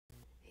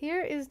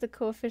Here is the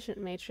coefficient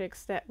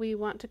matrix that we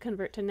want to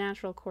convert to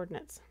natural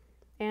coordinates.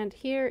 And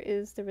here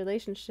is the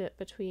relationship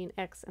between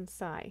x and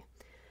psi.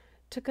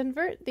 To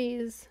convert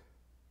these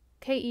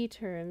KE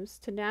terms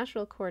to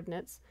natural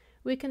coordinates,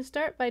 we can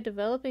start by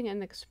developing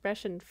an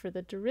expression for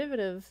the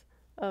derivative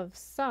of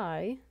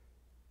psi,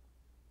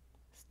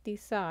 d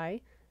psi,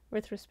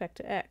 with respect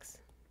to x,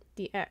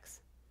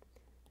 dx.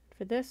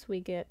 For this we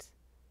get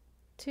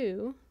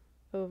 2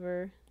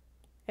 over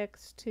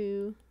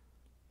x2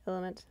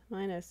 element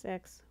minus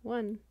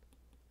x1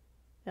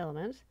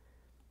 element,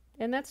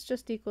 and that's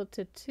just equal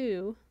to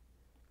 2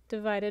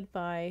 divided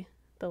by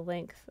the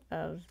length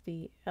of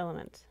the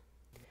element,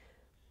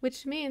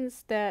 which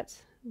means that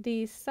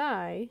d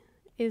psi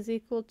is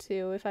equal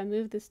to, if I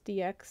move this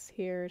dx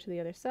here to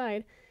the other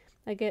side,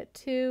 I get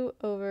 2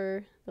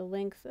 over the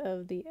length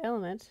of the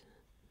element,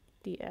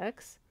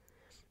 dx,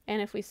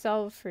 and if we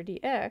solve for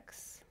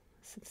dx,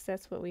 since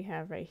that's what we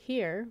have right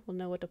here, we'll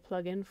know what to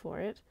plug in for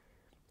it.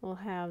 We'll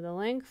have the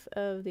length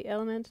of the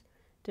element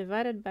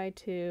divided by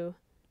 2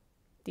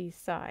 d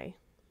psi.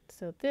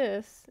 So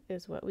this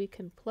is what we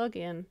can plug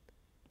in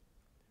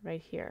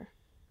right here.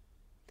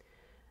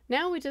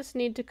 Now we just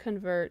need to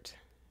convert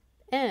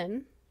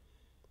n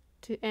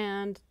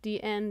and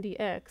dn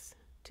dx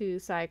to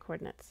psi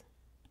coordinates.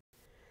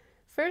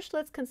 First,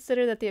 let's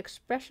consider that the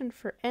expression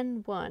for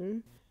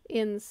n1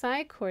 in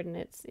psi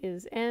coordinates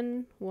is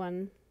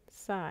n1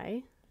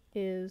 psi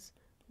is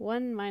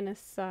 1 minus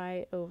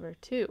psi over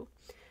 2.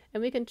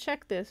 And we can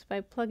check this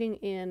by plugging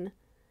in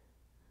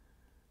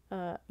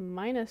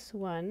minus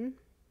 1,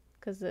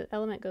 because the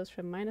element goes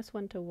from minus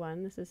 1 to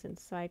 1. This is in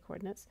psi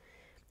coordinates.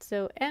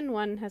 So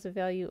n1 has a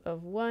value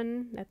of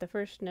 1 at the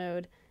first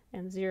node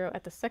and 0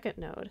 at the second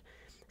node.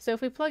 So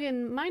if we plug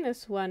in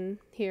minus 1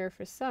 here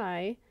for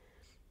psi,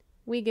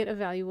 we get a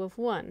value of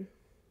 1,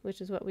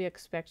 which is what we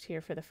expect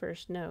here for the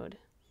first node.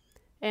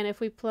 And if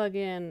we plug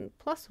in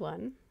plus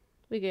 1,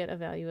 we get a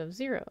value of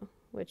 0,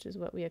 which is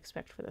what we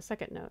expect for the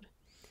second node.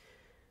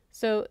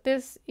 So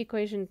this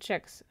equation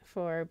checks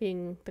for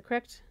being the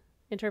correct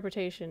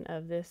interpretation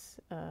of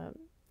this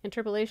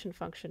interpolation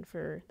function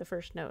for the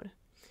first node.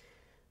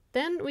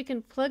 Then we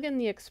can plug in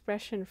the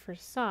expression for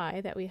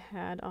psi that we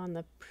had on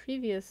the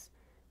previous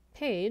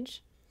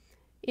page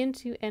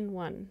into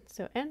n1.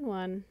 So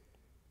n1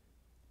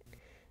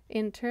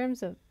 in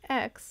terms of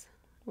x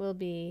will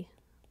be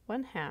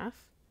 1/2,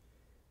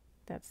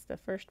 that's the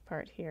first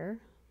part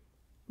here,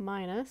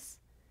 minus,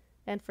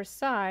 and for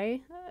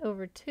psi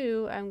over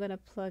 2, I'm going to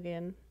plug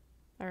in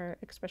our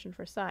expression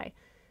for psi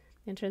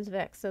in terms of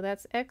x. So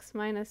that's x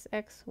minus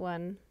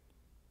x1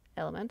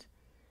 element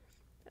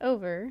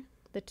over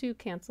the 2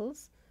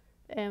 cancels,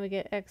 and we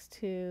get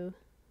x2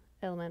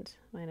 element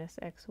minus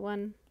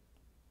x1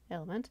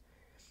 element,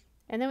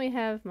 and then we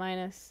have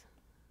minus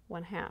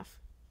 1/2.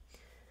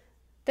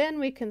 Then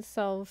we can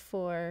solve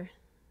for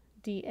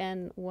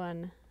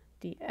dn1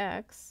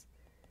 dx.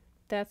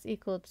 That's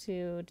equal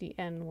to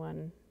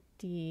dn1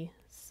 d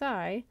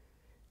psi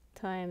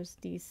times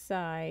d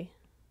psi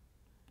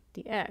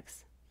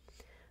dx.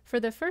 For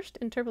the first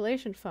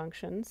interpolation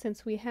function,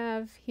 since we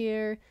have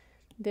here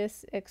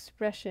this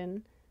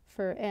expression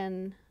for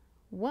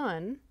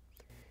n1,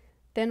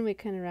 then we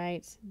can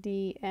write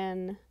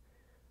dn1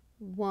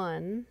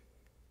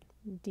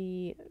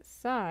 d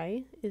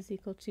psi is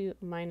equal to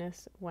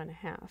minus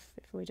 1/2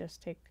 if we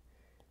just take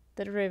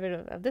the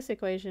derivative of this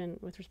equation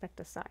with respect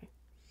to psi.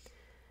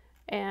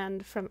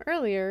 And from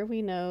earlier,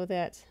 we know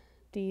that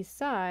d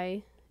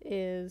psi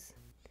is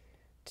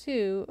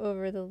 2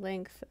 over the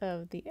length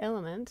of the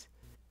element,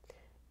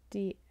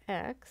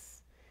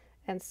 dx,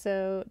 and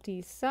so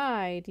d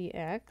psi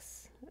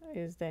dx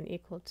is then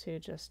equal to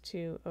just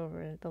 2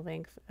 over the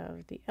length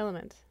of the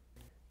element.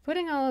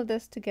 Putting all of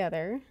this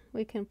together,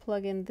 we can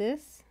plug in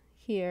this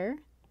here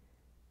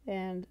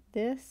and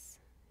this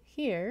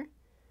here,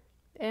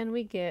 and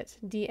we get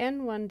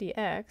dn1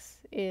 dx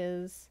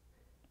is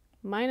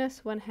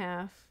minus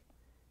 1/2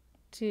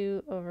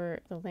 2 over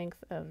the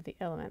length of the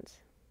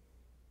element.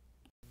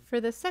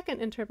 For the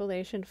second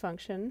interpolation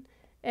function,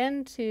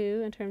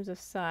 n2 in terms of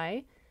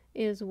psi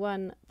is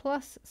 1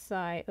 plus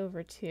psi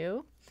over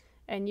 2,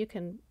 and you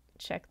can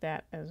check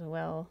that as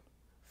well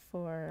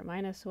for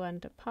minus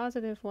 1 to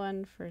positive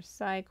 1 for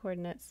psi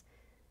coordinates.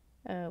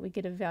 We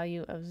get a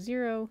value of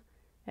 0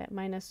 at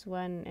minus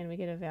 1, and we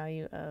get a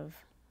value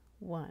of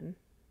 1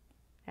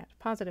 at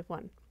positive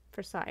 1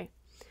 for psi.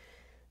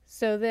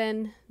 So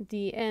then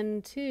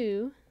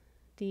dn2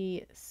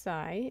 d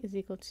psi is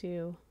equal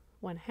to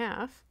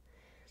 1/2,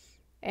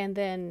 and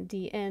then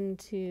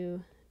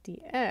dn2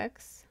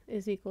 dx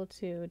is equal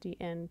to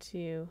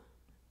dn2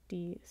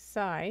 d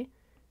psi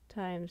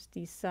times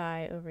d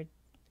psi over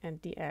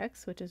and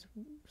dx, which is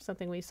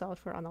something we solved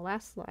for on the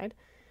last slide.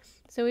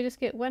 So we just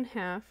get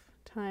 1/2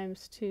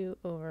 times 2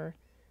 over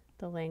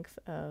the length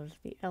of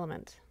the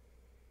element.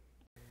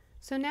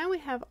 So now we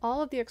have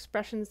all of the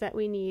expressions that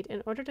we need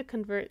in order to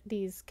convert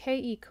these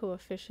KE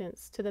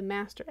coefficients to the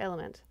master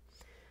element.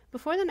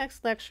 Before the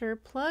next lecture,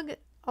 plug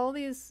all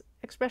these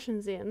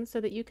expressions in so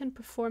that you can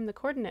perform the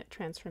coordinate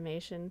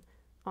transformation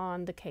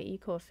on the KE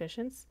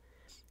coefficients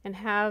and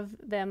have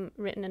them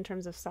written in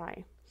terms of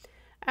psi.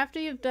 After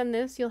you've done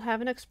this, you'll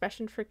have an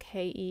expression for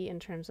KE in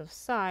terms of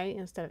psi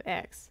instead of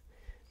x.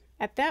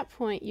 At that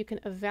point, you can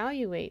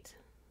evaluate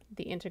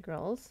the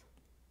integrals.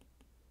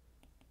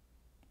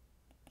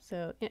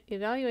 So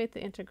evaluate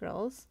the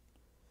integrals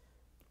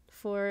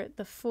for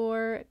the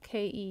 4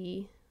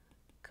 KE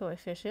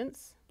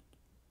coefficients.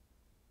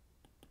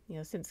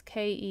 Since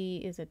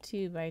KE is a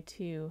 2 by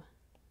 2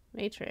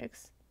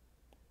 matrix,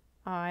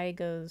 I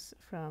goes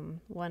from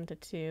 1 to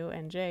 2,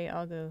 and J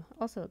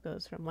also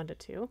goes from 1 to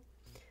 2.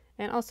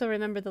 And also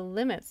remember the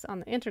limits on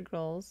the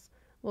integrals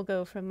will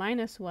go from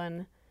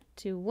 -1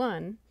 to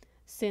 1,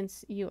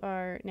 since you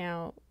are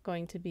now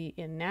going to be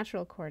in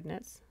natural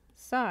coordinates,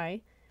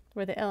 psi,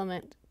 where the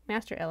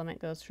master element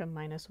goes from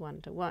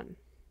 -1 to 1.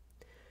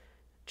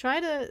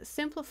 Try to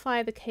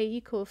simplify the KE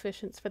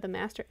coefficients for the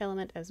master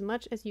element as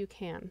much as you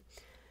can.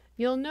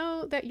 You'll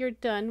know that you're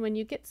done when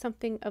you get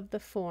something of the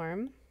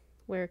form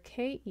where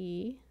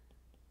KE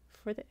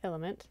for the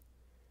element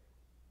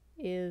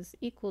is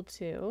equal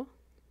to,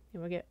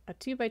 and we'll get a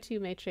 2 by 2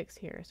 matrix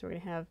here. So we're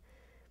going to have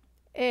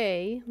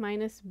A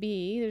minus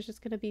B. There's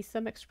just going to be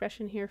some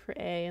expression here for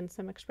A and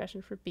some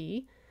expression for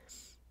B.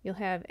 You'll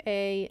have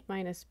A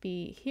minus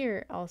B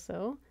here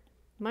also,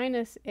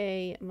 minus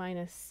A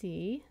minus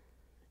C,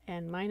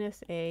 and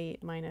minus A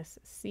minus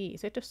C.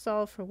 So you have to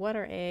solve for what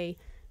are A,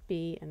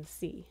 B, and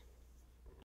C.